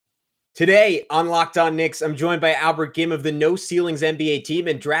Today on Locked On Knicks, I'm joined by Albert Gim of the No Ceilings NBA team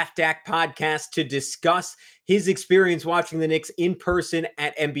and Draft Deck podcast to discuss his experience watching the Knicks in person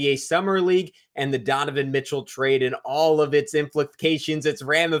at NBA Summer League and the Donovan Mitchell trade and all of its implications, its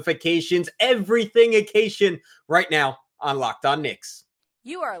ramifications, everything occasion right now on Locked On Knicks.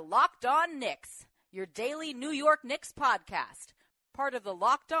 You are Locked On Knicks, your daily New York Knicks podcast, part of the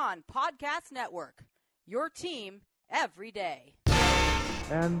Locked On Podcast Network, your team every day.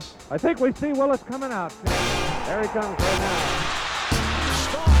 And I think we see Willis coming out. There he comes right now.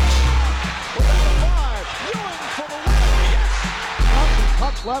 Starks without a five. Ewing for the win. Yes.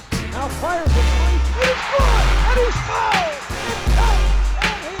 Puck left. Now fires it. And he's good. And he's fouled. It's out.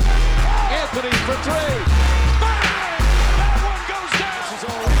 And he's fouled. Anthony for three. Bang! That one goes down. This is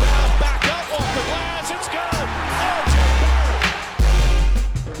all rebound. Back up off the glass. It's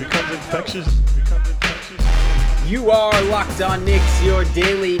good. Becomes infectious. You are Locked On Knicks, your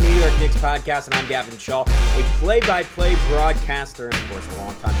daily New York Knicks podcast, and I'm Gavin Shaw, a play-by-play broadcaster and, of course, a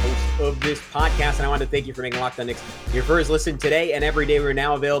longtime host of this podcast. And I want to thank you for making Locked On Knicks your first listen today and every day. We're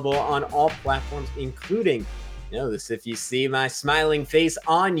now available on all platforms, including, if you see my smiling face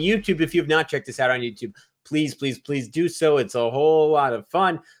on YouTube. If you have not checked us out on YouTube, please do so. It's a whole lot of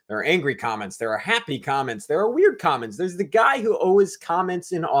fun. There are angry comments. There are happy comments. There are weird comments. There's the guy who always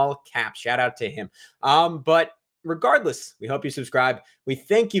comments in all caps. Shout out to him. But regardless, we hope you subscribe. We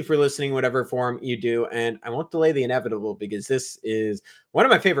thank you for listening, whatever form you do. And I won't delay the inevitable because this is one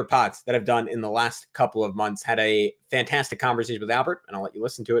of my favorite pods that I've done in the last couple of months. Had a fantastic conversation with Albert, and I'll let you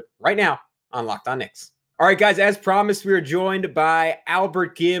listen to it right now on Locked On Knicks. All right, guys, as promised, we are joined by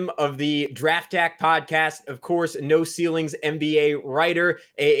Albert Gim of the Draft Deck podcast. Of course, No Ceilings NBA writer,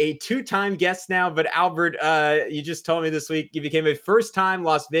 a two-time guest now. But Albert, you just told me this week you became a first-time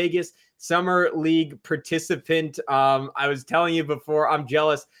Las Vegas Summer League participant. I was telling you before, I'm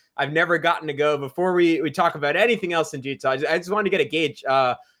jealous. I've never gotten to go. Before we talk about anything else in detail, I just wanted to get a gauge.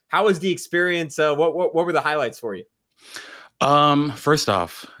 How was the experience? What were the highlights for you? First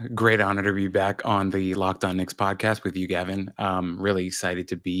off, great honor to be back on the Locked On Knicks podcast with you, Gavin. Really excited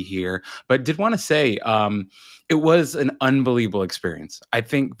to be here, but did want to say, it was an unbelievable experience. I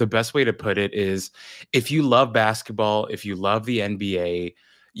think the best way to put it is if you love basketball, if you love the NBA,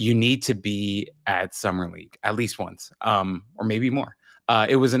 you need to be at Summer League at least once, or maybe more.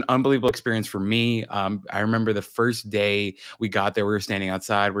 It was an unbelievable experience for me. I remember the first day we got there, we were standing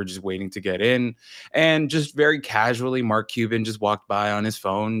outside. We're just waiting to get in. And just very casually, Mark Cuban just walked by on his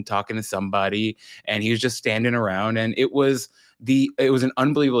phone talking to somebody. And he was just standing around. And it was an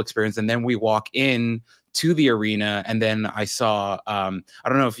unbelievable experience. And then we walk in to the arena, and then I saw, I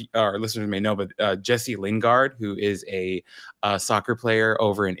don't know if our listeners may know, but Jesse Lingard, who is a soccer player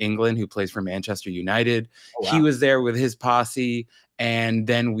over in England who plays for Manchester United. Oh, wow. He was there with his posse. And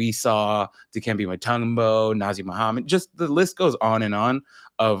then we saw Dikembe Mutombo, Nazr Mohammed, just the list goes on and on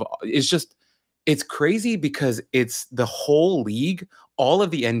it's crazy because it's the whole league, all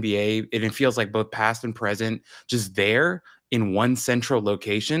of the NBA, and it feels like both past and present, just there in one central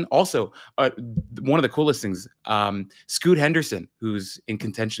location. Also, one of the coolest things, Scoot Henderson, who's in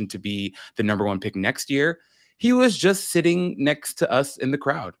contention to be the number one pick next year, he was just sitting next to us in the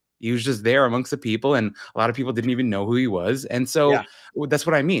crowd. He was just there amongst the people, and a lot of people didn't even know who he was. And so That's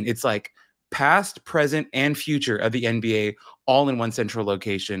what I mean. It's like past, present, and future of the NBA all in one central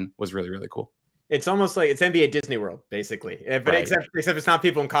location was really, really cool. It's almost like it's NBA Disney World, basically. But right. except it's not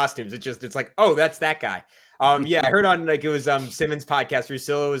people in costumes. It's like, oh, that's that guy. I heard on it was Simmons' podcast,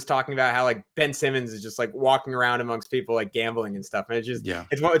 Russillo was talking about how like Ben Simmons is just like walking around amongst people like gambling and stuff. And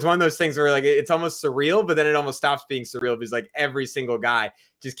it's one of those things where like it's almost surreal, but then it almost stops being surreal because like every single guy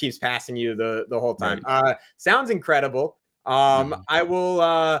just keeps passing you the whole time. Right. Sounds incredible. I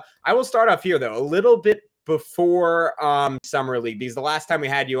will start off here though, a little bit before Summer League, because the last time we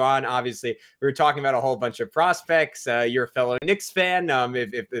had you on, obviously we were talking about a whole bunch of prospects. You're a fellow Knicks fan.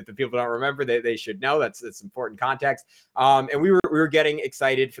 If the people don't remember, they should know. That's important context. And we were getting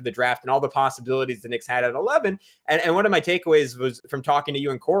excited for the draft and all the possibilities the Knicks had at 11. And one of my takeaways was from talking to you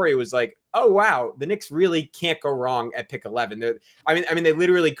and Corey was like, oh wow, the Knicks really can't go wrong at pick 11. They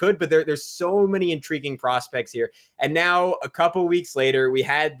literally could, but there's so many intriguing prospects here. And now a couple weeks later, we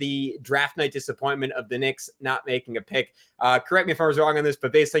had the draft night disappointment of the Knicks not making a pick. Correct me if I was wrong on this,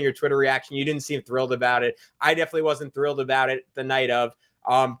 but based on your Twitter reaction, you didn't seem thrilled about it. I definitely wasn't thrilled about it the night of.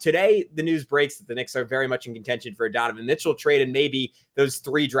 Today, the news breaks that the Knicks are very much in contention for a Donovan Mitchell trade, and maybe those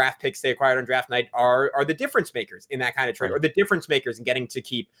 3 draft picks they acquired on draft night are the difference makers in that kind of trade, or the difference makers in getting to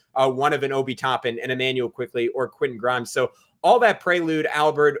keep one of an Obi Toppin and Emmanuel Quickley or Quentin Grimes. So all that prelude,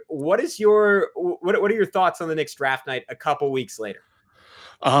 Albert, what are your thoughts on the Knicks draft night a couple weeks later?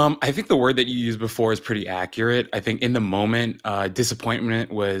 I think the word that you used before is pretty accurate. I think in the moment,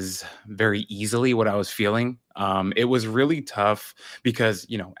 disappointment was very easily what I was feeling. It was really tough because,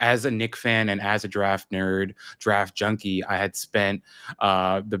 as a Knick fan and as a draft nerd, draft junkie, I had spent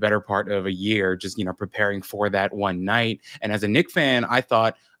the better part of a year just, preparing for that one night. And as a Knick fan, I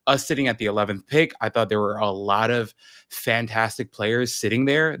thought us sitting at the 11th pick, I thought there were a lot of fantastic players sitting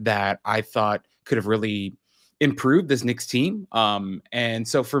there that I thought could have really improve this Knicks team. And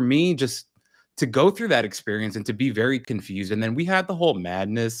so for me, just to go through that experience and to be very confused. And then we had the whole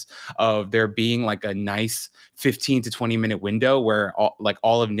madness of there being like a nice 15 to 20 minute window where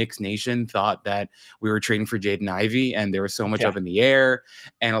all of Knicks Nation thought that we were trading for Jaden Ivey and there was so much up in the air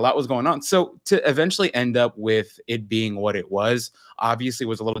and a lot was going on. So to eventually end up with it being what it was, obviously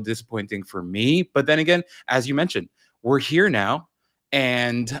was a little disappointing for me. But then again, as you mentioned, we're here now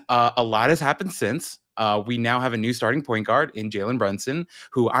and a lot has happened since. We now have a new starting point guard in Jalen Brunson,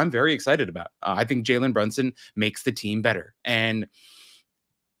 who I'm very excited about. I think Jalen Brunson makes the team better. And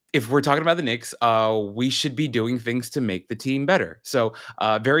if we're talking about the Knicks, we should be doing things to make the team better. So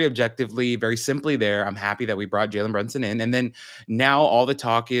very objectively, very simply there, I'm happy that we brought Jalen Brunson in. And then now all the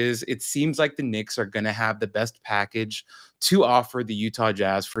talk is it seems like the Knicks are going to have the best package to offer the Utah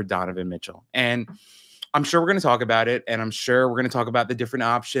Jazz for Donovan Mitchell. And I'm sure we're going to talk about it, and I'm sure we're going to talk about the different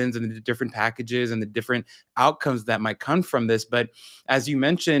options and the different packages and the different outcomes that might come from this. But as you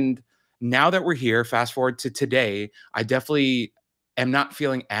mentioned, now that we're here, fast forward to today, I definitely am not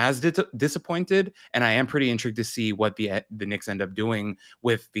feeling as disappointed, and I am pretty intrigued to see what the Knicks end up doing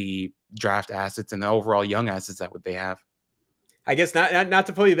with the draft assets and the overall young assets that they have. I guess not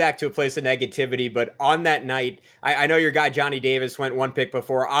to pull you back to a place of negativity, but on that night, I know your guy Johnny Davis went one pick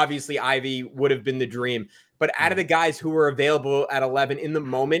before. Obviously, Ivy would have been the dream. But out of the guys who were available at 11 in the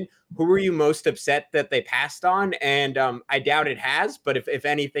moment, who were you most upset that they passed on? And I doubt it has, but if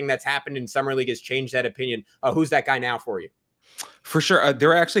anything that's happened in Summer League has changed that opinion, who's that guy now for you? For sure. There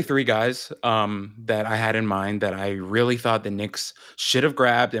were actually three guys that I had in mind that I really thought the Knicks should have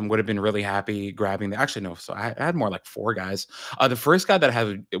grabbed and would have been really happy grabbing. Actually, no. So I had more like four guys. The first guy that I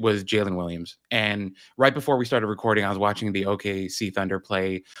had was Jalen Williams. And right before we started recording, I was watching the OKC Thunder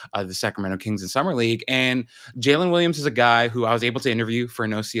play the Sacramento Kings in Summer League. And Jalen Williams is a guy who I was able to interview for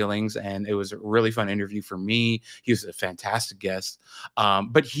No Ceilings. And it was a really fun interview for me. He was a fantastic guest.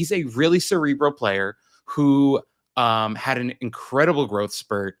 But he's a really cerebral player who had an incredible growth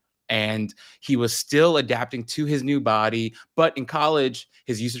spurt and he was still adapting to his new body. But in college,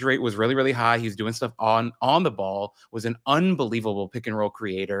 his usage rate was really, really high. He was doing stuff on the ball, was an unbelievable pick and roll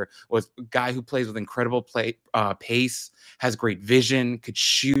creator, was a guy who plays with incredible pace, has great vision, could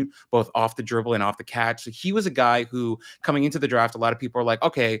shoot both off the dribble and off the catch. So he was a guy who, coming into the draft, a lot of people are like,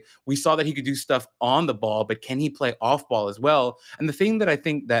 okay, we saw that he could do stuff on the ball, but can he play off ball as well? And the thing that I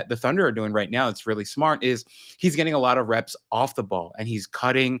think that the Thunder are doing right now that's really smart is he's getting a lot of reps off the ball and he's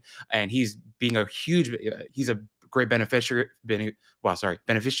cutting and he's being he's a great beneficiary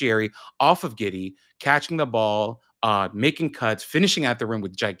off of Giddey, catching the ball, making cuts, finishing at the rim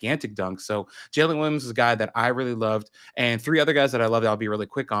with gigantic dunks. So Jalen Williams is a guy that I really loved. And three other guys that I loved, I'll be really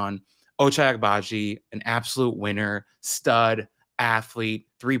quick on. Ochai Agbaji, an absolute winner, stud, athlete,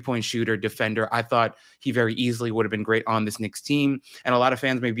 three-point shooter, defender. I thought he very easily would have been great on this Knicks team. And a lot of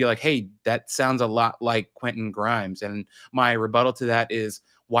fans may be like, hey, that sounds a lot like Quentin Grimes. And my rebuttal to that is,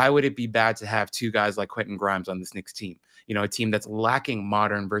 why would it be bad to have two guys like Quentin Grimes on this Knicks team? A team that's lacking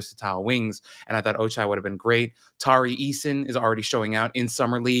modern, versatile wings. And I thought Ochai would have been great. Tari Eason is already showing out in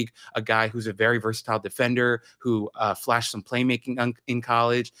Summer League, a guy who's a very versatile defender who flashed some playmaking in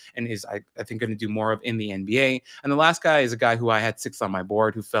college and is, I think, going to do more of in the NBA. And the last guy is a guy who I had sixth on my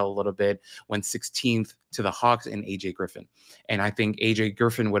board who fell a little bit, went 16th to the Hawks, and AJ Griffin. And I think AJ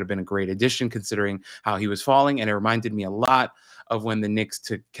Griffin would have been a great addition considering how he was falling. And it reminded me a lot of when the Knicks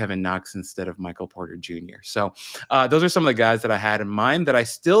took Kevin Knox instead of Michael Porter Jr. So those are some of the guys that I had in mind that I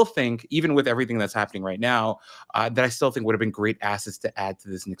still think, even with everything that's happening right now, that I still think would have been great assets to add to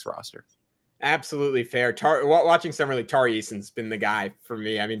this Knicks roster. Absolutely fair. Watching Summer League, Tari Eason's been the guy for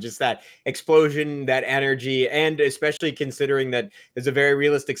me. I mean, just that explosion, that energy, and especially considering that there's a very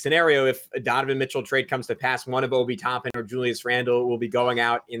realistic scenario. If a Donovan Mitchell trade comes to pass, one of Obi Toppin or Julius Randle will be going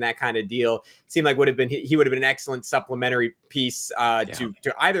out in that kind of deal. It seemed like he would have been an excellent supplementary piece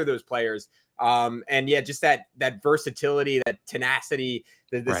to either of those players. And yeah, just that versatility, that tenacity,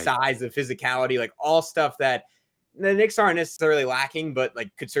 the size, the physicality, like all stuff that the Knicks aren't necessarily lacking, but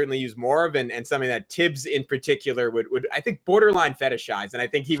like could certainly use more of, and something that Tibbs in particular would I think borderline fetishize. And I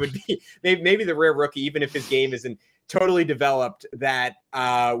think he would be maybe the rare rookie, even if his game isn't totally developed that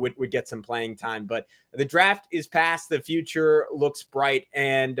would get some playing time. But the draft is past. The future looks bright,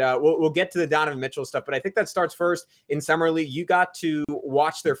 and we'll get to the Donovan Mitchell stuff. But I think that starts first in Summer League. You got to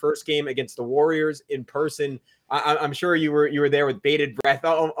watch their first game against the Warriors in person. I'm sure you were there with bated breath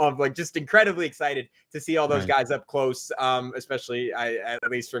of like just incredibly excited to see all those guys up close. Especially at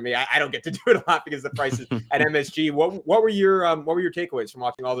least for me, I don't get to do it a lot because of the prices at MSG. What were your takeaways from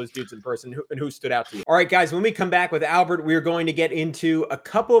watching all those dudes in person, and who stood out to you? All right, guys, when we come back with Albert, we're going to get into a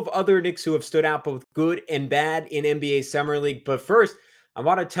couple of other Knicks who have stood out both good and bad in NBA Summer League. But first, I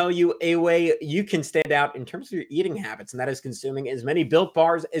want to tell you a way you can stand out in terms of your eating habits, and that is consuming as many Built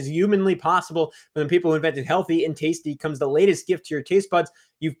Bars as humanly possible. From the people who invented healthy and tasty comes the latest gift to your taste buds.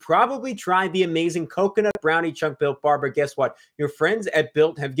 You've probably tried the amazing Coconut Brownie Chunk Built Bar, but guess what? Your friends at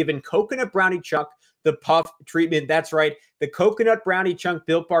Built have given Coconut Brownie Chunk the puff treatment. That's right, the Coconut Brownie Chunk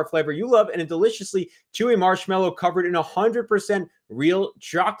Built Bar flavor you love, and a deliciously chewy marshmallow covered in 100% real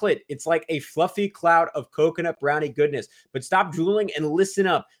chocolate. It's like a fluffy cloud of coconut brownie goodness. But stop drooling and listen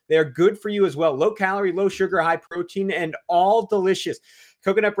up. They're good for you as well. Low calorie, low sugar, high protein, and all delicious.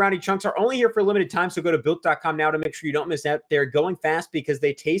 Coconut Brownie Chunks are only here for a limited time, so go to Built.com now to make sure you don't miss out. They're going fast because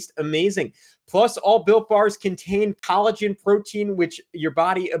they taste amazing. Plus, all Built Bars contain collagen protein, which your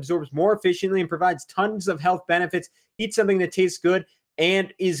body absorbs more efficiently and provides tons of health benefits. Eat something that tastes good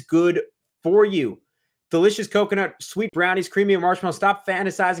and is good for you. Delicious coconut, sweet brownies, creamy marshmallow. Stop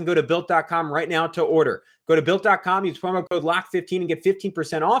fantasizing. Go to Built.com right now to order. Go to Built.com, use promo code LOCK15 and get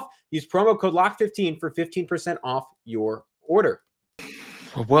 15% off. Use promo code LOCK15 for 15% off your order.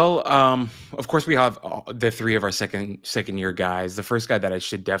 Well, of course, we have the three of our second year guys. The first guy that I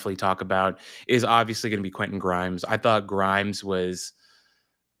should definitely talk about is obviously going to be Quentin Grimes. I thought Grimes was,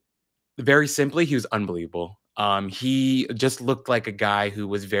 very simply, he was unbelievable. He just looked like a guy who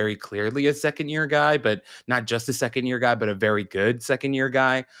was very clearly a second year guy, but not just a second year guy, but a very good second year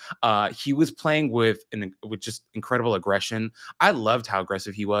guy. He was playing with just incredible aggression. I loved how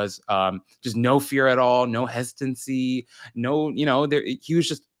aggressive he was. Just no fear at all, no hesitancy, he was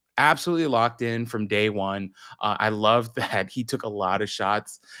just absolutely locked in from day one. I love that he took a lot of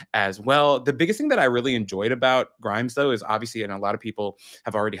shots as well. The biggest thing that I really enjoyed about Grimes, though, is obviously, and a lot of people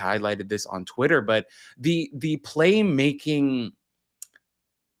have already highlighted this on Twitter, but the playmaking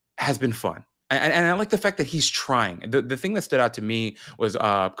has been fun. And I like the fact that he's trying. The thing that stood out to me was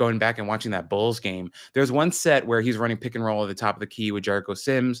going back and watching that Bulls game. There's one set where he's running pick and roll at the top of the key with Jericho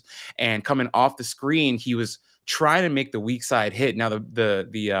Sims, and coming off the screen, he was trying to make the weak side hit. Now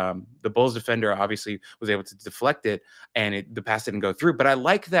the Bulls defender obviously was able to deflect it, and the pass didn't go through. But I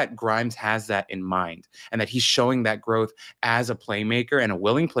like that Grimes has that in mind, and that he's showing that growth as a playmaker and a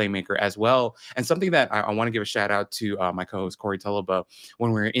willing playmaker as well. And something that I want to give a shout out to my co-host Corey Tulaba.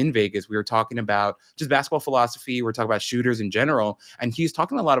 When we were in Vegas, we were talking about just basketball philosophy. We're talking about shooters in general, and he's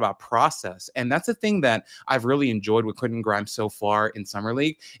talking a lot about process. And that's the thing that I've really enjoyed with Quentin Grimes so far in Summer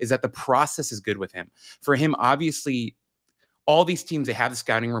League, is that the process is good with him. For him, obviously, all these teams, they have the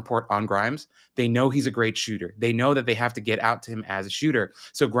scouting report on Grimes. They know he's a great shooter. They know that they have to get out to him as a shooter.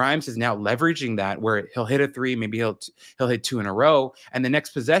 So Grimes is now leveraging that, where he'll hit a three, maybe he'll hit two in a row, and the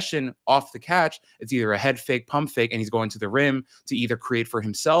next possession off the catch, it's either a head fake, pump fake, and he's going to the rim to either create for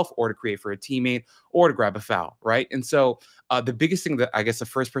himself or to create for a teammate or to grab a foul, right? And so the biggest thing that I guess the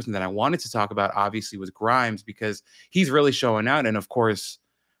first person that I wanted to talk about obviously was Grimes, because he's really showing out, and of course,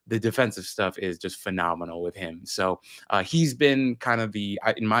 the defensive stuff is just phenomenal with him. So he's been kind of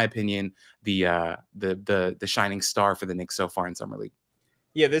in my opinion, the shining star for the Knicks so far in Summer League.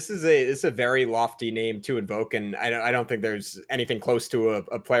 Yeah, this is a very lofty name to invoke, and I don't think there's anything close to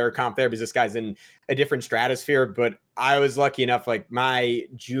a player comp there, because this guy's in a different stratosphere. But I was lucky enough, like my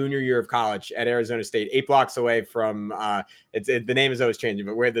junior year of college at Arizona State, 8 blocks away from the name is always changing,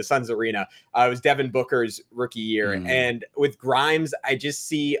 but where the Suns Arena. It was Devin Booker's rookie year, and with Grimes, I just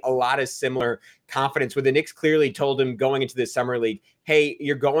see a lot of similar confidence. Where the Knicks clearly told him going into this Summer League, hey,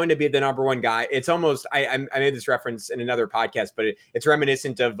 you're going to be the number one guy. It's almost, I made this reference in another podcast, but it's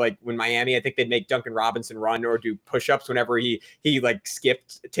reminiscent of like when Miami, I think they'd make Duncan Robinson run or do push-ups whenever he like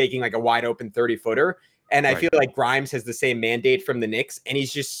skipped taking like a wide open 30-footer. And I feel like Grimes has the same mandate from the Knicks, and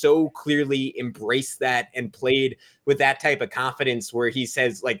he's just so clearly embraced that and played with that type of confidence, where he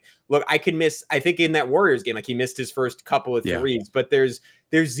says like, look, I can miss, I think in that Warriors game, like he missed his first couple of threes, but there's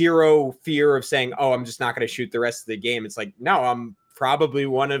zero fear of saying, oh, I'm just not going to shoot the rest of the game. It's like, no, I'm probably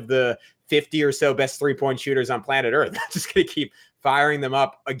one of the 50 or so best 3-point shooters on planet Earth. I'm just going to keep firing them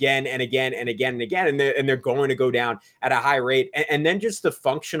up again and again and again and again. And they're going to go down at a high rate. And then just the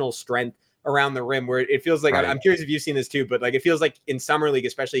functional strength around the rim where it feels like, Right. I'm curious if you've seen this too, but like it feels like in summer league,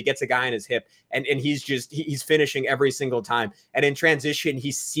 especially, he gets a guy in his hip and he's finishing every single time. And in transition,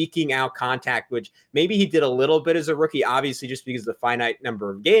 he's seeking out contact, which maybe he did a little bit as a rookie, obviously, just because of the finite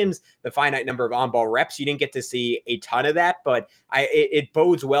number of games, the finite number of on-ball reps. You didn't get to see a ton of that, but it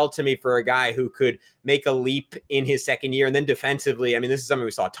bodes well to me for a guy who could make a leap in his second year. And then defensively, I mean, this is something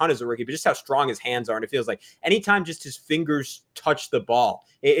we saw a ton as a rookie, but just how strong his hands are. And it feels like anytime just his fingers touch the ball,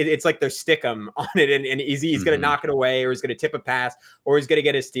 it's like they're stick 'em on it, and he's going to knock it away, or he's going to tip a pass, or he's going to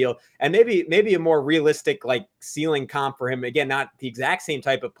get a steal. And maybe a more realistic like ceiling comp for him. Again, not the exact same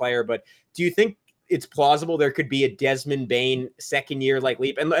type of player, but do you think it's plausible there could be a Desmond Bane second year like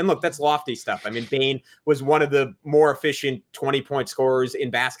leap? And look, that's lofty stuff. I mean, Bane was one of the more efficient 20-point scorers in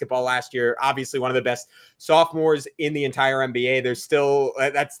basketball last year. Obviously, one of the best sophomores in the entire NBA. There's still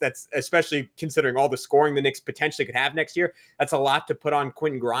that's especially considering all the scoring the Knicks potentially could have next year. That's a lot to put on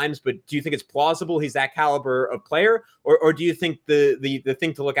Quentin Grimes. But do you think it's plausible he's that caliber of player, or do you think the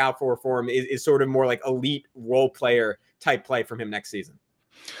thing to look out for him is sort of more like elite role player type play from him next season?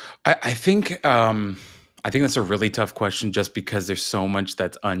 I think that's a really tough question, just because there's so much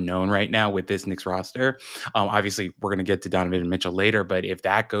that's unknown right now with this Knicks roster. Obviously, we're going to get to Donovan Mitchell later, but if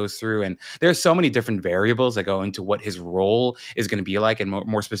that goes through, and there's so many different variables that go into what his role is going to be like, and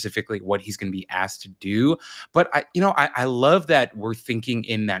more specifically, what he's going to be asked to do. But I love that we're thinking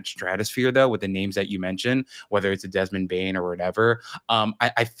in that stratosphere, though, with the names that you mentioned, whether it's a Desmond Bane or whatever.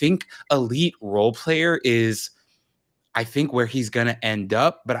 I think elite role player is, I think, where he's going to end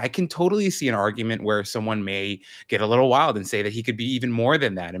up, but I can totally see an argument where someone may get a little wild and say that he could be even more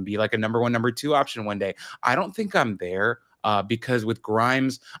than that and be like a number 1, number 2 option one day. I don't think I'm there because with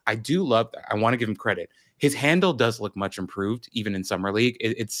Grimes, I do love that. I want to give him credit. His handle does look much improved, even in summer league.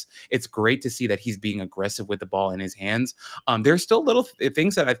 It's great to see that he's being aggressive with the ball in his hands. There's still little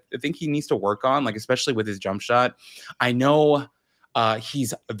things that I think he needs to work on, like especially with his jump shot. I know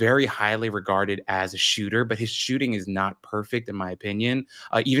he's very highly regarded as a shooter, but his shooting is not perfect, in my opinion.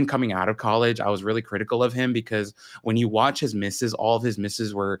 Even coming out of college, I was really critical of him because when you watch his misses, all of his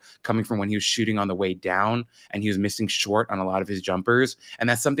misses were coming from when he was shooting on the way down, and he was missing short on a lot of his jumpers. And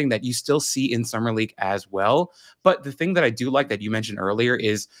that's something that you still see in summer league as well. But the thing that I do like that you mentioned earlier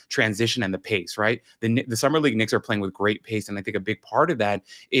is transition and the pace, right? The summer league Knicks are playing with great pace, and I think a big part of that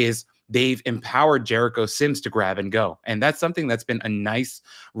is they've empowered Jericho Sims to grab and go. And that's something that's been a nice,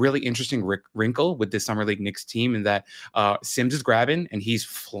 really interesting wrinkle with this Summer League Knicks team, in that Sims is grabbing and he's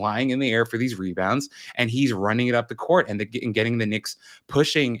flying in the air for these rebounds, and he's running it up the court and getting the Knicks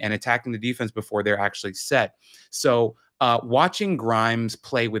pushing and attacking the defense before they're actually set. So watching Grimes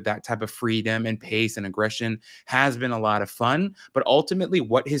play with that type of freedom and pace and aggression has been a lot of fun. But ultimately,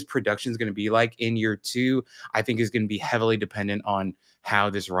 what his production is going to be like in year 2, I think is going to be heavily dependent on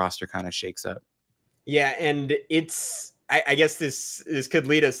how this roster kind of shakes up. Yeah, and it's I guess this could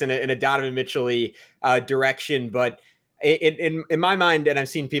lead us in a Donovan Mitchell-y direction, but in my mind, and I've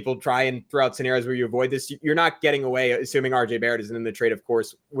seen people try and throw out scenarios where you avoid this, you're not getting away, assuming RJ Barrett isn't in the trade, of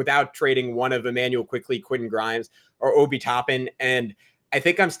course, without trading one of Immanuel Quickley, Quentin Grimes, or Obi Toppin. And I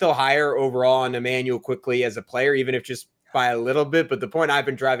think I'm still higher overall on Immanuel Quickley as a player, even if just by a little bit. But the point I've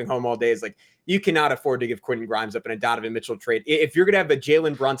been driving home all day is like, you cannot afford to give Quentin Grimes up in a Donovan Mitchell trade. If you're going to have a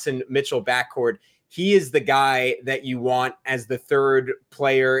Jalen Brunson Mitchell backcourt, he is the guy that you want as the third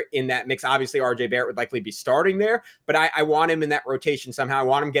player in that mix. Obviously, RJ Barrett would likely be starting there, but I want him in that rotation somehow. I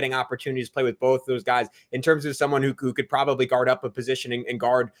want him getting opportunities to play with both those guys in terms of someone who could probably guard up a position and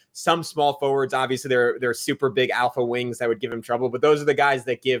guard some small forwards. Obviously, they're super big alpha wings that would give him trouble, but those are the guys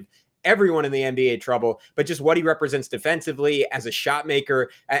that give everyone in the NBA trouble. But just what he represents defensively as a shot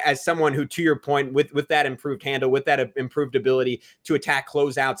maker, as someone who, to your point, with that improved handle, with that improved ability to attack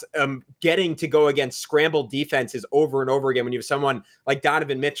closeouts, getting to go against scrambled defenses over and over again. When you have someone like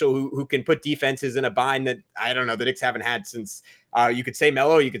Donovan Mitchell who can put defenses in a bind that, I don't know, the Knicks haven't had since you could say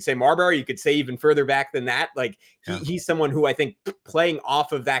Melo, you could say Marbury, you could say even further back than that. Like he's someone who I think playing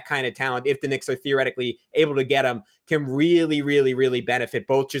off of that kind of talent, if the Knicks are theoretically able to get him, can really, really, really benefit,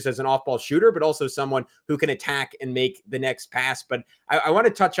 both just as an off-ball shooter, but also someone who can attack and make the next pass. But I want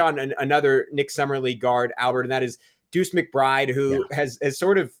to touch on another Knicks Summer League guard, Albert, and that is Deuce McBride, who has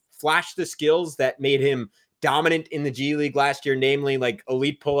sort of flashed the skills that made him dominant in the G League last year, namely like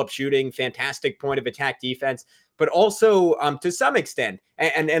elite pull-up shooting, fantastic point of attack defense, but also to some extent,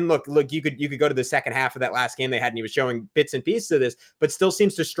 and look, you could go to the second half of that last game they had, and he was showing bits and pieces of this, but still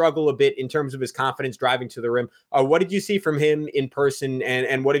seems to struggle a bit in terms of his confidence driving to the rim. What did you see from him in person,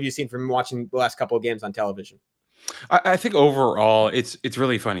 and what have you seen from him watching the last couple of games on television? I think overall, it's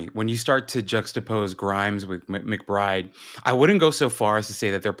really funny when you start to juxtapose Grimes with McBride. I wouldn't go so far as to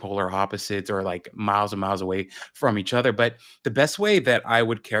say that they're polar opposites or like miles and miles away from each other. But the best way that I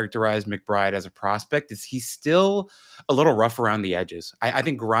would characterize McBride as a prospect is he's still a little rough around the edges. I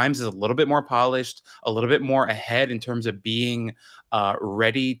think Grimes is a little bit more polished, a little bit more ahead in terms of being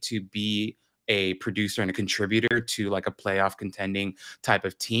ready to be a producer and a contributor to like a playoff contending type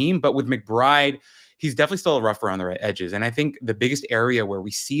of team. But with McBride, he's definitely still rough around the edges. And I think the biggest area where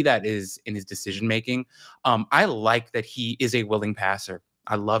we see that is in his decision making. I like that he is a willing passer.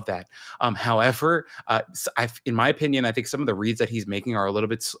 I love that. However, in my opinion, I think some of the reads that he's making are a little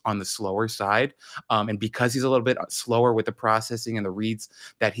bit on the slower side. And because he's a little bit slower with the processing and the reads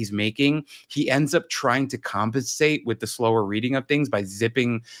that he's making, he ends up trying to compensate with the slower reading of things by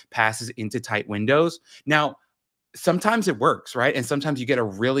zipping passes into tight windows. Now, sometimes it works, right? And sometimes you get a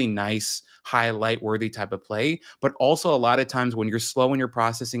really nice highlight worthy type of play, but also a lot of times when you're slow in your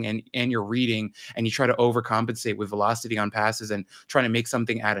processing and you're reading and you try to overcompensate with velocity on passes and trying to make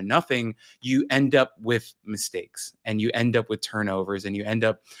something out of nothing, you end up with mistakes and you end up with turnovers and you end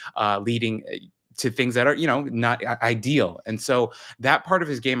up leading to things that are, not ideal. And so that part of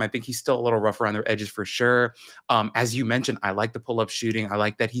his game, I think he's still a little rough around the edges for sure. As you mentioned, I like the pull-up shooting. I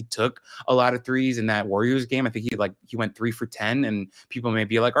like that he took a lot of threes in that Warriors game. I think he went 3 for 10, and people may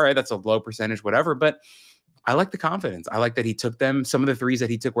be like, all right, that's a low percentage, whatever. But I like the confidence. I like that he took them. Some of the threes that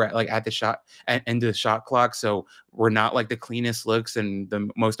he took were at the shot and end of the shot clock. So we're not like the cleanest looks and the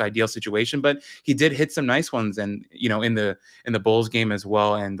most ideal situation, but he did hit some nice ones. And, in the Bulls game as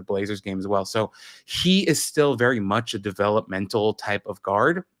well and the Blazers game as well. So he is still very much a developmental type of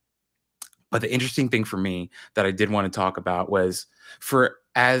guard. But the interesting thing for me that I did want to talk about was, for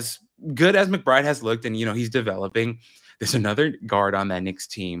as good as McBride has looked and, he's developing, there's another guard on that Knicks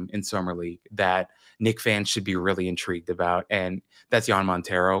team in Summer League that Knicks fans should be really intrigued about, and that's Jan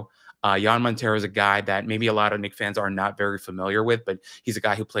Montero. Jan Montero is a guy that maybe a lot of Knicks fans are not very familiar with, but he's a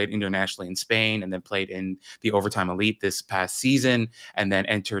guy who played internationally in Spain and then played in the Overtime Elite this past season and then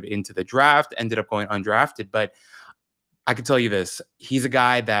entered into the draft, ended up going undrafted. But I can tell you this, he's a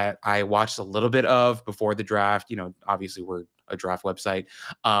guy that I watched a little bit of before the draft. Obviously we're a draft website,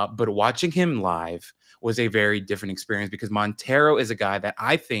 but watching him live was a very different experience because Montero is a guy that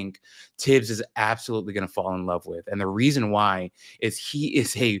I think Tibbs is absolutely going to fall in love with. And the reason why is he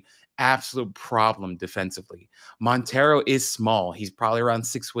is a absolute problem defensively. Montero is small. He's probably around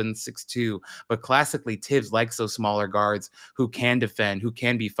 6'1", 6'2", but classically Tibbs likes those smaller guards who can defend, who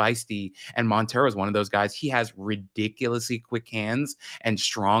can be feisty. And Montero is one of those guys. He has ridiculously quick hands and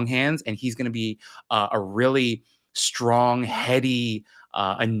strong hands, and he's going to be a really strong, heady,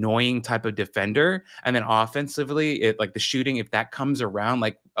 annoying type of defender. And then offensively, like the shooting, if that comes around,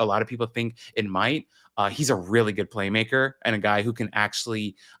 like a lot of people think it might, he's a really good playmaker and a guy who can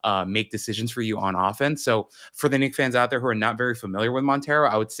actually make decisions for you on offense. So for the Knicks fans out there who are not very familiar with Montero,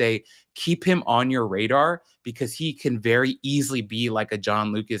 I would say keep him on your radar because he can very easily be like a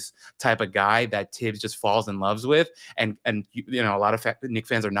John Lucas type of guy that Tibbs just falls in love with. And a lot of Knicks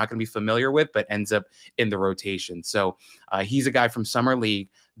fans are not going to be familiar with, but ends up in the rotation. So he's a guy from Summer League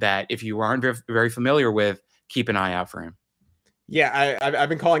that if you aren't very familiar with, keep an eye out for him. Yeah, I've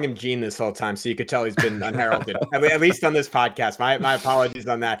been calling him Gene this whole time, so you could tell he's been unheralded, at least on this podcast. My apologies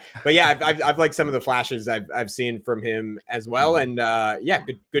on that. But yeah, I've liked some of the flashes I've seen from him as well, and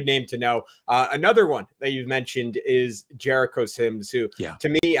good name to know. Another one that you've mentioned is Jericho Sims, who to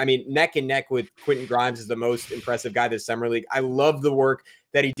me, I mean, neck and neck with Quentin Grimes is the most impressive guy this summer league. I love the work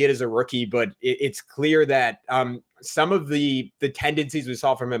that he did as a rookie, but it's clear that some of the tendencies we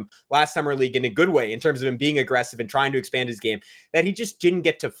saw from him last summer league in a good way in terms of him being aggressive and trying to expand his game, that he just didn't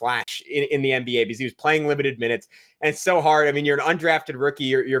get to flash in the NBA because he was playing limited minutes. And it's so hard. I mean, you're an undrafted rookie.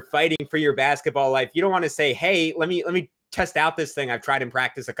 You're fighting for your basketball life. You don't want to say, hey, let me test out this thing. I've tried in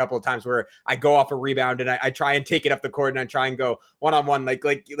practice a couple of times where I go off a rebound and I try and take it up the court and I try and go one-on-one. Like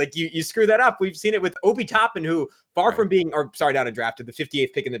you screw that up. We've seen it with Obi Toppin, who not undrafted, the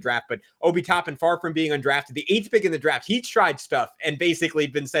 58th pick in the draft, but Obi Toppin, far from being undrafted, the 8th pick in the draft, he's tried stuff and basically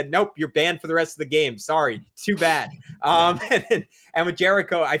been said, nope, you're banned for the rest of the game. Sorry, too bad. And with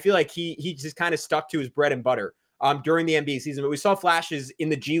Jericho, I feel like he just kind of stuck to his bread and butter during the NBA season, but we saw flashes in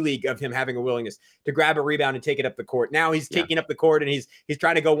the G League of him having a willingness to grab a rebound and take it up the court. Now he's taking up the court and he's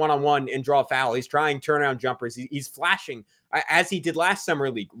trying to go one-on-one and draw a foul. He's trying turnaround jumpers. He's flashing as he did last summer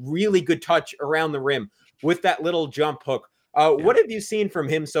league. Really good touch around the rim with that little jump hook. What have you seen from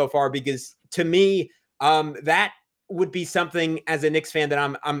him so far? Because to me, that would be something as a Knicks fan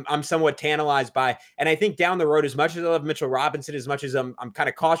that I'm somewhat tantalized by. And I think down the road, as much as I love Mitchell Robinson, as much as I'm kind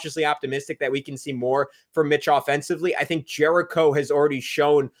of cautiously optimistic that we can see more from Mitch offensively, I think Jericho has already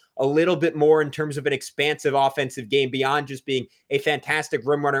shown a little bit more in terms of an expansive offensive game beyond just being a fantastic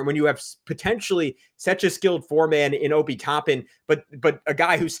rim runner. And when you have potentially such a skilled four-man in Obi Toppin, but a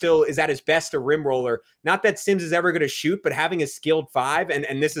guy who still is at his best a rim roller, not that Sims is ever going to shoot, but having a skilled five,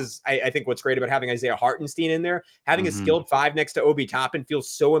 and this is, I think what's great about having Isaiah Hartenstein in there, having a skilled five next to Obi Toppin feels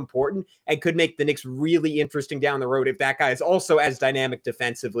so important and could make the Knicks really interesting down the road if that guy is also as dynamic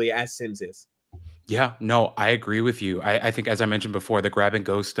defensively as Sims is. Yeah, no, I agree with you. I think, as I mentioned before, the grab and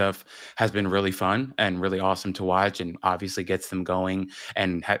go stuff has been really fun and really awesome to watch, and obviously gets them going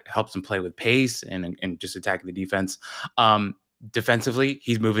and helps them play with pace and just attacking the defense. Defensively,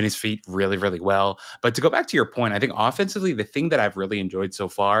 he's moving his feet really, really well. But to go back to your point, I think offensively, the thing that I've really enjoyed so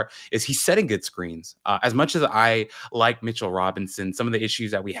far is he's setting good screens. As much as I like Mitchell Robinson, some of the issues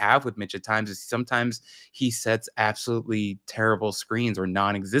that we have with Mitch at times is sometimes he sets absolutely terrible screens or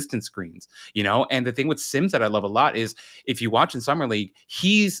non-existent screens, And the thing with Sims that I love a lot is if you watch in Summer League,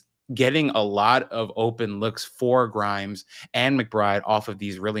 he's getting a lot of open looks for Grimes and McBride off of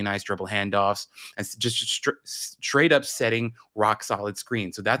these really nice dribble handoffs and just straight up setting rock solid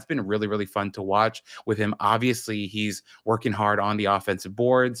screens. So that's been really, really fun to watch with him. Obviously, he's working hard on the offensive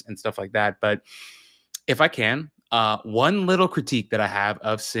boards and stuff like that. But if I can, one little critique that I have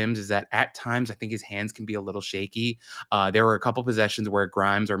of Sims is that at times I think his hands can be a little shaky. There were a couple possessions where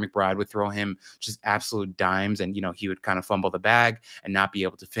Grimes or McBride would throw him just absolute dimes and, he would kind of fumble the bag and not be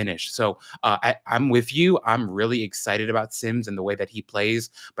able to finish. So I'm with you. I'm really excited about Sims and the way that he plays,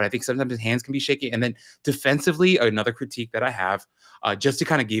 but I think sometimes his hands can be shaky. And then defensively, another critique that I have, just to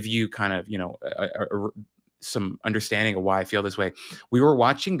kind of give you kind of, some understanding of why I feel this way. We were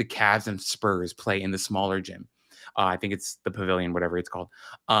watching the Cavs and Spurs play in the smaller gym. I think it's the Pavilion, whatever it's called.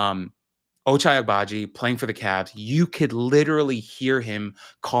 Ochai Agbaji playing for the Cavs. You could literally hear him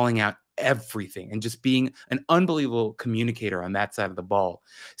calling out everything and just being an unbelievable communicator on that side of the ball.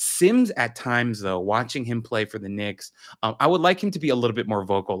 Sims at times, though, watching him play for the Knicks, I would like him to be a little bit more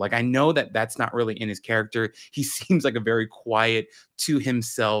vocal. Like, I know that that's not really in his character. He seems like a very quiet, to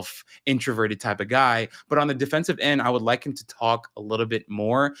himself, introverted type of guy. But on the defensive end, I would like him to talk a little bit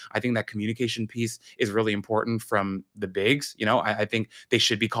more. I think that communication piece is really important from the bigs. I think they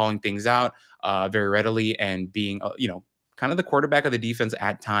should be calling things out very readily and being, kind of the quarterback of the defense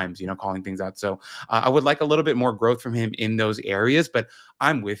at times, calling things out. So I would like a little bit more growth from him in those areas, but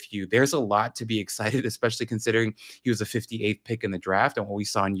I'm with you. There's a lot to be excited, especially considering he was a 58th pick in the draft and what we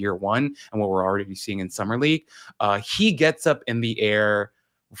saw in year one and what we're already seeing in Summer League. He gets up in the air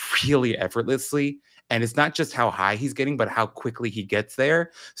really effortlessly. And it's not just how high he's getting, but how quickly he gets there.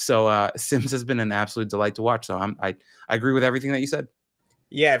 So Sims has been an absolute delight to watch. So I agree with everything that you said.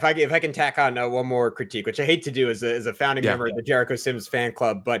 Yeah, if I can tack on one more critique, which I hate to do as a founding member of the Jericho Sims fan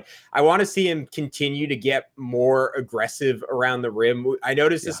club, but I want to see him continue to get more aggressive around the rim. I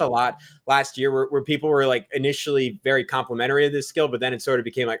noticed this a lot last year where people were like initially very complimentary of this skill, but then it sort of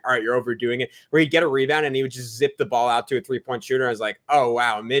became like, all right, you're overdoing it, where he'd get a rebound and he would just zip the ball out to a 3-point shooter. I was like, oh,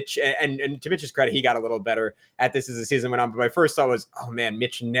 wow, Mitch. And to Mitch's credit, he got a little better at this as the season went on. But my first thought was, oh, man,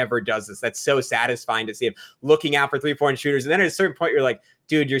 Mitch never does this. That's so satisfying to see him looking out for 3-point shooters. And then at a certain point, you're like,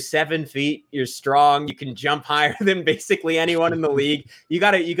 dude, you're 7 feet, you're strong, you can jump higher than basically anyone in the league. You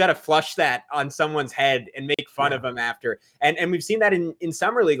gotta flush that on someone's head and make fun of them after. And we've seen that in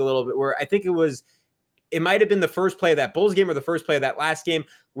Summer League a little bit, where I think it might have been the first play of that Bulls game or the first play of that last game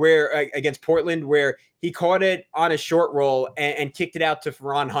where against Portland, where he caught it on a short roll and kicked it out to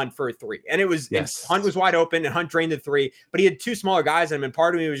Ferran Hunt for a three. And it was, and Hunt was wide open and Hunt drained the three, but he had two smaller guys on him. And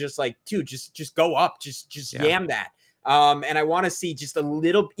part of me was just like, dude, just go up, just yam that. And I want to see just a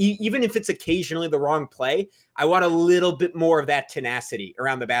little, even if it's occasionally the wrong play, I want a little bit more of that tenacity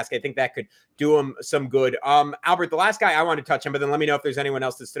around the basket. I think that could do him some good. Albert, the last guy I want to touch on, but then let me know if there's anyone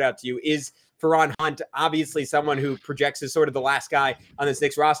else that stood out to you, is Ferran Hunt. Obviously someone who projects as sort of the last guy on this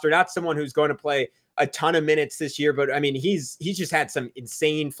Knicks roster, not someone who's going to play a ton of minutes this year, but I mean, he's just had some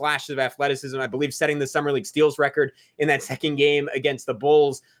insane flashes of athleticism. I believe setting the Summer League steals record in that second game against the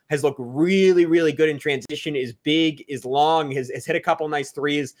Bulls, has looked really, really good in transition, is big, is long, has hit a couple nice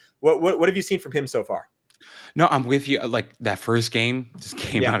threes. What have you seen from him so far? No, I'm with you. Like that first game just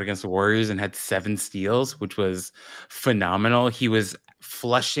came out against the Warriors and had 7 steals, which was phenomenal. He was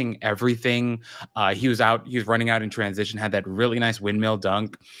flushing everything. He was running out in transition, had that really nice windmill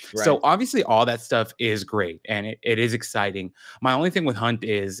dunk. Right. So obviously all that stuff is great and it is exciting. My only thing with Hunt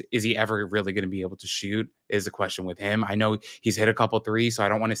is he ever really going to be able to shoot is the question with him. I know he's hit a couple threes, so I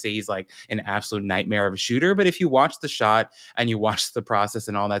don't want to say he's like an absolute nightmare of a shooter, but if you watch the shot and you watch the process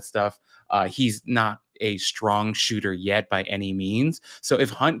and all that stuff, he's not a strong shooter yet by any means. So if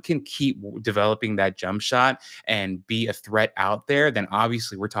Hunt can keep developing that jump shot and be a threat out there, then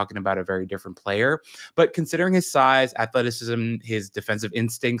obviously we're talking about a very different player. But considering his size, athleticism, his defensive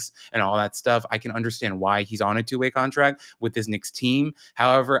instincts, and all that stuff, I can understand why he's on a two-way contract with this Knicks team.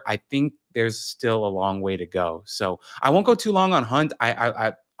 However, I think there's still a long way to go. So I won't go too long on Hunt.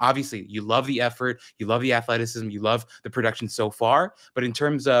 I obviously, you love the effort, you love the athleticism, you love the production so far. But in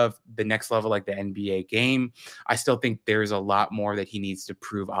terms of the next level, like the NBA game, I still think there's a lot more that he needs to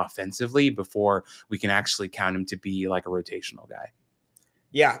prove offensively before we can actually count him to be like a rotational guy.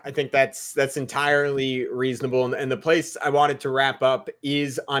 Yeah, I think that's entirely reasonable. And the place I wanted to wrap up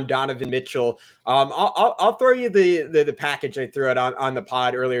is on Donovan Mitchell. I'll throw you the package I threw out on the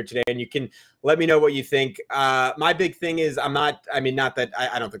pod earlier today, and you can let me know what you think. My big thing is I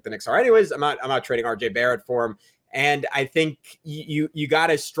don't think the Knicks are anyways. I'm not trading RJ Barrett for him. And I think you got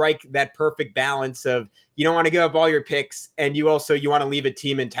to strike that perfect balance of you don't want to give up all your picks, and you want to leave a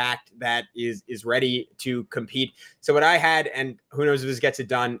team intact that is ready to compete. So what I had, and who knows if this gets it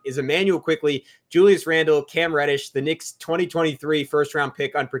done, is Immanuel Quickley, Julius Randle, Cam Reddish, the Knicks 2023 first round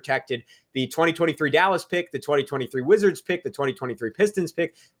pick unprotected, the 2023 Dallas pick, the 2023 Wizards pick, the 2023 Pistons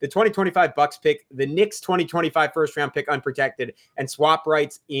pick, the 2025 Bucks pick, the Knicks 2025 first round pick unprotected, and swap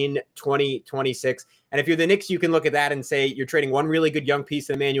rights in 2026. And if you're the Knicks, you can look at that and say you're trading one really good young piece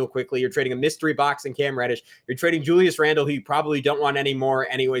in Immanuel Quickley. You're trading a mystery box in Cam Reddish. You're trading Julius Randle, who you probably don't want anymore.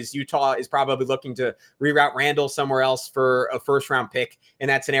 Anyways, Utah is probably looking to reroute Randle somewhere else for a first-round pick in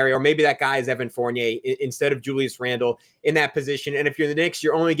that scenario. Or maybe that guy is Evan Fournier instead of Julius Randle in that position. And if you're the Knicks,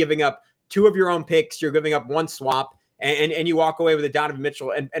 you're only giving up 2 of your own picks. You're giving up 1 swap. And you walk away with a Donovan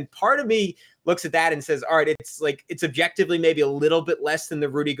Mitchell. And part of me looks at that and says, all right, it's objectively maybe a little bit less than the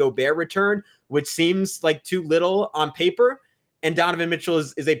Rudy Gobert return, which seems like too little on paper. And Donovan Mitchell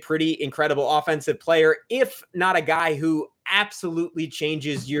is a pretty incredible offensive player, if not a guy who absolutely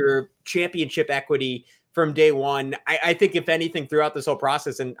changes your championship equity from day one. I think if anything throughout this whole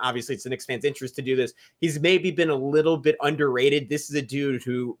process, and obviously it's the Knicks fans' interest to do this, he's maybe been a little bit underrated. This is a dude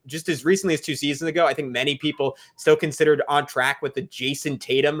who just as recently as 2 seasons ago, I think many people still considered on track with the Jason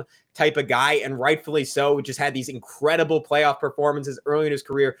Tatum type of guy, and rightfully so. Just had these incredible playoff performances early in his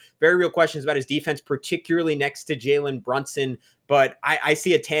career. Very real questions about his defense, particularly next to Jalen Brunson. But I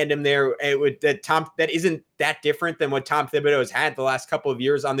see a tandem there that isn't that different than what Tom Thibodeau has had the last couple of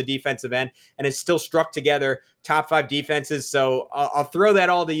years on the defensive end, and has still struck together top 5 defenses. So I'll throw that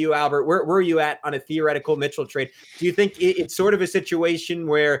all to you, Albert. Where are you at on a theoretical Mitchell trade? Do you think it's sort of a situation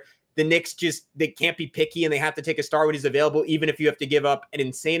where the Knicks they can't be picky and they have to take a star when he's available, even if you have to give up an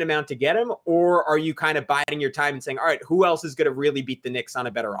insane amount to get him? Or are you kind of biding your time and saying, all right, who else is going to really beat the Knicks on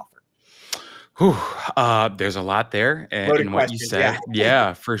a better offer? There's a lot there in what you said.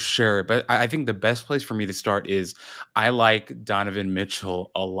 Yeah, for sure. But I think the best place for me to start is I like Donovan Mitchell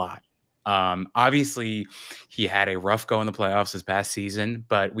a lot. Obviously, he had a rough go in the playoffs this past season,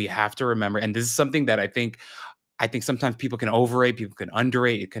 but we have to remember, and this is something that I think sometimes people can overrate, people can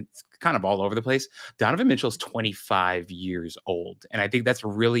underrate. It's kind of all over the place. Donovan Mitchell is 25 years old, and I think that's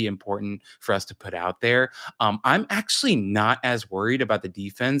really important for us to put out there. I'm actually not as worried about the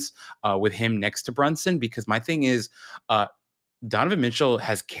defense with him next to Brunson, because my thing is Donovan Mitchell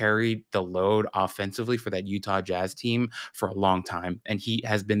has carried the load offensively for that Utah Jazz team for a long time, and he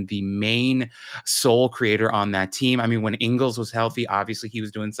has been the main sole creator on that team. I mean, when Ingles was healthy, obviously he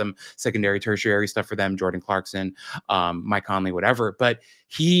was doing some secondary, tertiary stuff for them, Jordan Clarkson, Mike Conley, whatever, but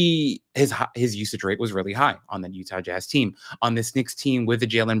his usage rate was really high on that Utah Jazz team. On this Knicks team with a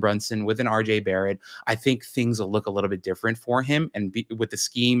Jalen Brunson, with an RJ Barrett, I think things will look a little bit different for him. And with the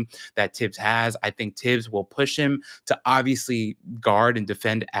scheme that Tibbs has, I think Tibbs will push him to obviously guard and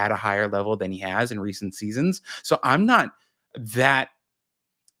defend at a higher level than he has in recent seasons. So I'm not that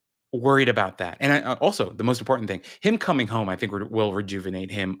worried about that. And also the most important thing, him coming home, I think will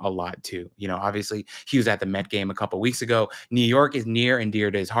rejuvenate him a lot too. You know, obviously he was at the Met game a couple of weeks ago. New York is near and dear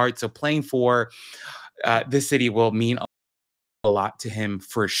to his heart. So playing for this city will mean a lot to him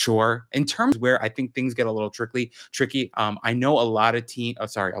for sure. In terms where I think things get a little tricky. I know a lot of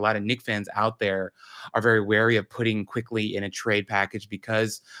a lot of Knicks fans out there are very wary of putting Quickley in a trade package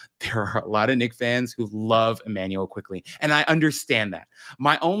because there are a lot of Knicks fans who love Immanuel Quickley, and I understand that.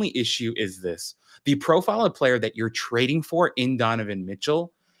 My only issue is this: the profile of player that you're trading for in Donovan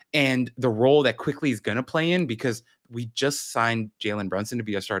Mitchell and the role that Quickley is going to play in, because we just signed Jalen Brunson to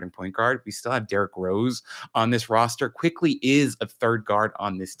be a starting point guard. We still have Derrick Rose on this roster. Quickley is a third guard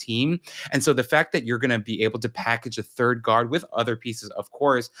on this team. And so the fact that you're going to be able to package a third guard with other pieces, of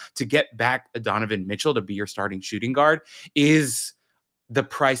course, to get back a Donovan Mitchell to be your starting shooting guard is the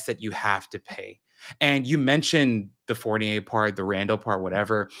price that you have to pay. And you mentioned the Fournier part, the Randall part,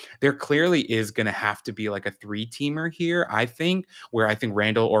 whatever. There clearly is going to have to be like a 3-teamer here, I think, where I think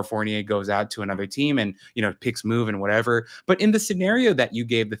Randall or Fournier goes out to another team and, picks move and whatever. But in the scenario that you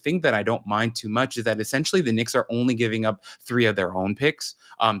gave, the thing that I don't mind too much is that essentially the Knicks are only giving up 3 of their own picks.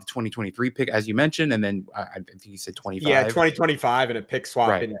 The 2023 pick, as you mentioned, and then I think you said 25. Yeah, 2025 and a pick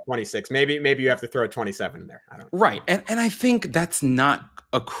swap in 26. Maybe you have to throw 27 in there. I don't know. Right. And I think that's not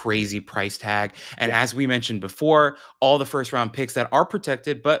a crazy price tag. And as we mentioned before, all the first round picks that are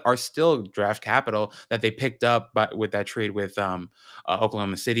protected but are still draft capital that they picked up with that trade with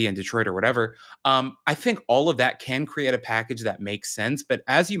Oklahoma City and Detroit or whatever. I think all of that can create a package that makes sense. But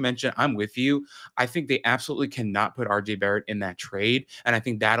as you mentioned, I'm with you. I think they absolutely cannot put RJ Barrett in that trade. And I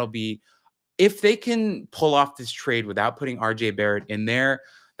think that'll be, if they can pull off this trade without putting RJ Barrett in there,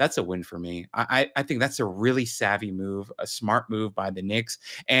 that's a win for me. I think that's a really savvy move, a smart move by the Knicks.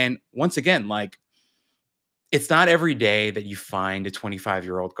 And once again, like, it's not every day that you find a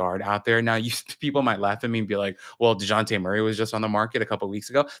 25-year-old guard out there. Now, people might laugh at me and be like, well, DeJounte Murray was just on the market a couple of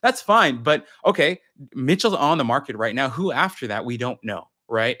weeks ago. That's fine. But okay, Mitchell's on the market right now. Who after that? We don't know.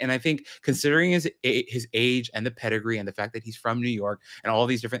 Right. And I think considering his age and the pedigree and the fact that he's from New York and all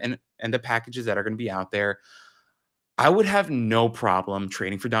these different and the packages that are going to be out there, I would have no problem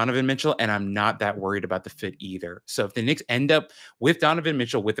trading for Donovan Mitchell, and I'm not that worried about the fit either. So if the Knicks end up with Donovan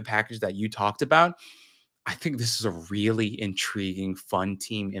Mitchell with the package that you talked about, I think this is a really intriguing, fun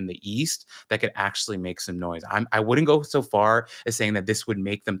team in the East that could actually make some noise. I wouldn't go so far as saying that this would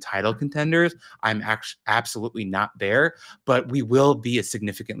make them title contenders. I'm absolutely not there, but we will be a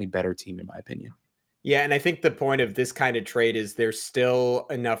significantly better team, in my opinion. Yeah, and I think the point of this kind of trade is there's still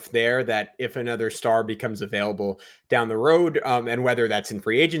enough there that if another star becomes available down the road, and whether that's in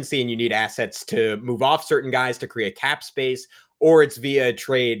free agency and you need assets to move off certain guys to create cap space, or it's via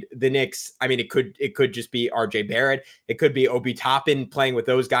trade, the Knicks, I mean, it could just be RJ Barrett. It could be Obi Toppin playing with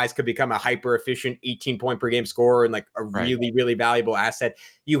those guys, could become a hyper efficient 18-point per game scorer and like a really, really valuable asset.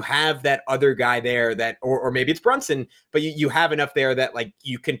 You have that other guy there that, or maybe it's Brunson, but you have enough there that like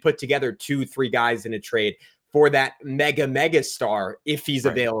you can put together 2-3 guys in a trade for that mega star if he's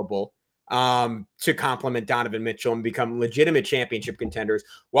available. To complement Donovan Mitchell and become legitimate championship contenders,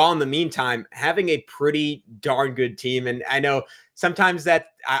 while in the meantime having a pretty darn good team. And I know sometimes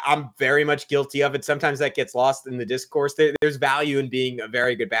that I'm very much guilty of it. Sometimes that gets lost in the discourse. There's value in being a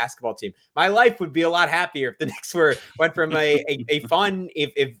very good basketball team. My life would be a lot happier if the Knicks went from a fun,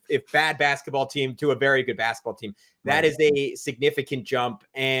 if bad basketball team to a very good basketball team. That is a significant jump.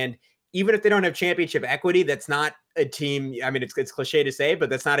 And even if they don't have championship equity, that's not a team. I mean, it's cliche to say, but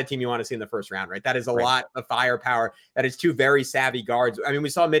that's not a team you want to see in the first round, right? That is a lot of firepower. That is 2 very savvy guards. I mean, we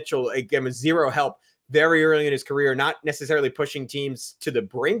saw Mitchell again with zero help very early in his career, not necessarily pushing teams to the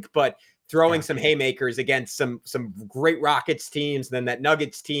brink, but throwing some haymakers against some great Rockets teams, then that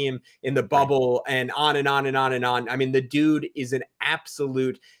Nuggets team in the bubble, and on and on and on and on. I mean, the dude is an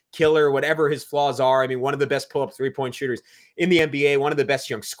absolute killer, whatever his flaws are. I mean, one of the best pull-up 3-point shooters in the NBA, one of the best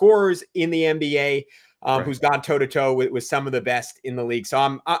young scorers in the NBA, who's gone toe-to-toe with some of the best in the league.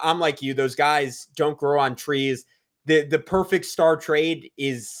 So I'm like you, those guys don't grow on trees. The perfect star trade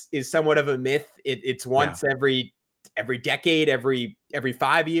is somewhat of a myth. It's once every decade, every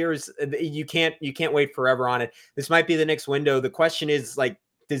 5 years. You can't wait forever on it. This might be the next window. The question is, like,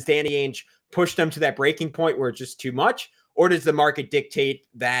 does Danny Ainge push them to that breaking point where it's just too much? Or does the market dictate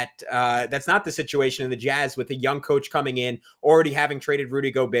that that's not the situation in the Jazz with a young coach coming in, already having traded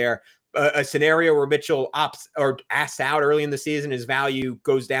Rudy Gobert, a scenario where Mitchell opts or asks out early in the season, his value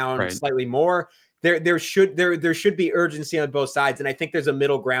goes down slightly more. There should be urgency on both sides, and I think there's a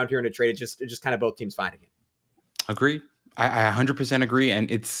middle ground here in a trade. It's just kind of both teams finding it. Agreed. I 100% agree, and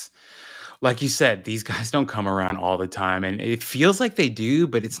it's like you said, these guys don't come around all the time, and it feels like they do,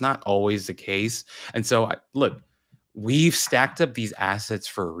 but it's not always the case. And so, look. We've stacked up these assets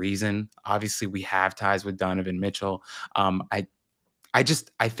for a reason. Obviously, we have ties with Donovan Mitchell. I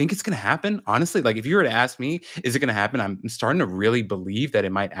think it's going to happen. Honestly, like if you were to ask me, is it going to happen? I'm starting to really believe that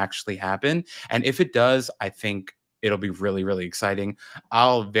it might actually happen. And if it does, I think it'll be really, really exciting.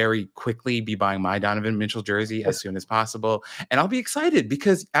 I'll very quickly be buying my Donovan Mitchell jersey as soon as possible. And I'll be excited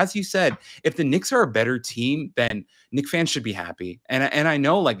because, as you said, if the Knicks are a better team, then Knicks fans should be happy. And I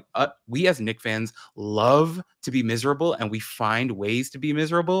know like we as Knicks fans love to be miserable and we find ways to be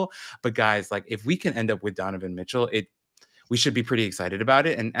miserable. But guys, like if we can end up with Donovan Mitchell, we should be pretty excited about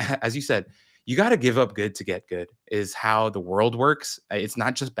it. And as you said, you got to give up good to get good is how the world works. It's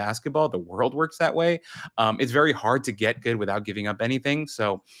not just basketball. The world works that way. It's very hard to get good without giving up anything.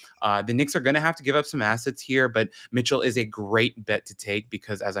 So the Knicks are going to have to give up some assets here, but Mitchell is a great bet to take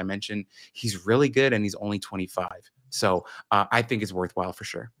because, as I mentioned, he's really good and he's only 25. So I think it's worthwhile for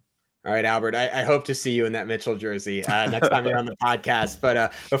sure. All right, Albert, I hope to see you in that Mitchell jersey next time you're on the podcast.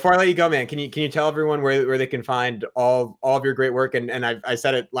 But before I let you go, man, can you tell everyone where they can find all of your great work? And I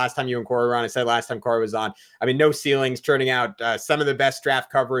said it last time you and Corey were on. I said last time Corey was on. I mean, No Ceilings, turning out some of the best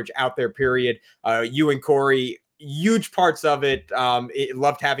draft coverage out there, period. You and Corey, huge parts of it.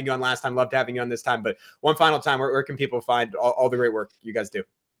 Loved having you on last time. Loved having you on this time. But one final time, where can people find all the great work you guys do?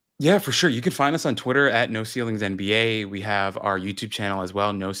 Yeah, for sure. You can find us on Twitter at No Ceilings NBA. We have our YouTube channel as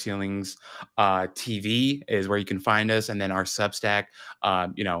well. No Ceilings TV is where you can find us. And then our Substack,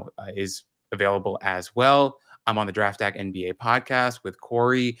 is available as well. I'm on the Draft Stack NBA podcast with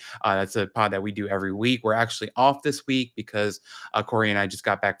Corey. That's a pod that we do every week. We're actually off this week because Corey and I just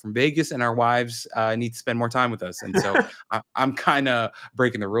got back from Vegas and our wives need to spend more time with us. And so I'm kind of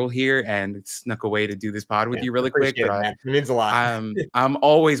breaking the rule here and snuck away to do this pod with you really quick. But it means a lot. I'm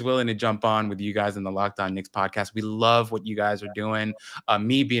always willing to jump on with you guys in the Locked On Knicks podcast. We love what you guys are doing.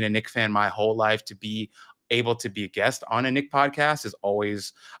 Me being a Knicks fan my whole life, to be able to be a guest on a Knicks podcast is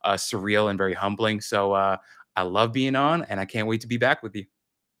always surreal and very humbling. So I love being on, and I can't wait to be back with you.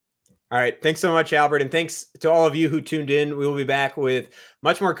 All right. Thanks so much, Albert. And thanks to all of you who tuned in. We will be back with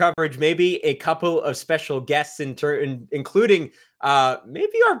much more coverage, maybe a couple of special guests, including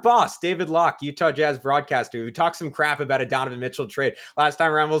maybe our boss, David Locke, Utah Jazz broadcaster, who talked some crap about a Donovan Mitchell trade last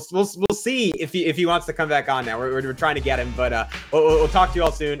time around. We'll see if he wants to come back on now. We're trying to get him, but we'll talk to you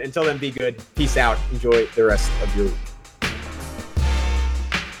all soon. Until then, be good. Peace out. Enjoy the rest of your week.